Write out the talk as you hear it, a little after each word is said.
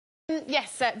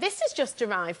Yes, this has just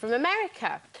arrived from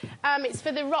America. It's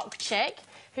for the rock chick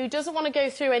who doesn't want to go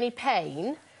through any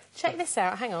pain. Check this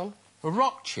out, hang on. A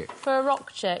rock chick? For a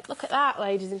rock chick. Look at that,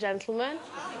 ladies and gentlemen.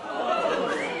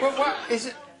 Well, what is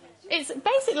it? It's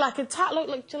basically like a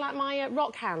look like my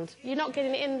rock hand. You're not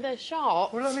getting it in the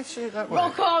shop. Well, let me see it that way.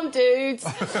 Rock on, dudes.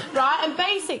 Right, and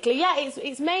basically, yeah,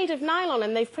 it's made of nylon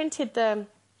and they've printed the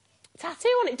tattoo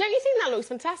on it. Don't you think that looks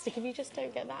fantastic if you just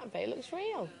don't get that bit? It looks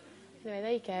real. Anyway,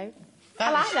 there you go. I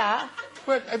like that.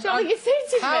 Well, Do you think it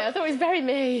suited me? I thought it was very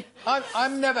me.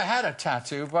 I've never had a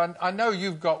tattoo, but I know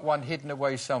you've got one hidden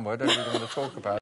away somewhere. I don't really want to talk about it.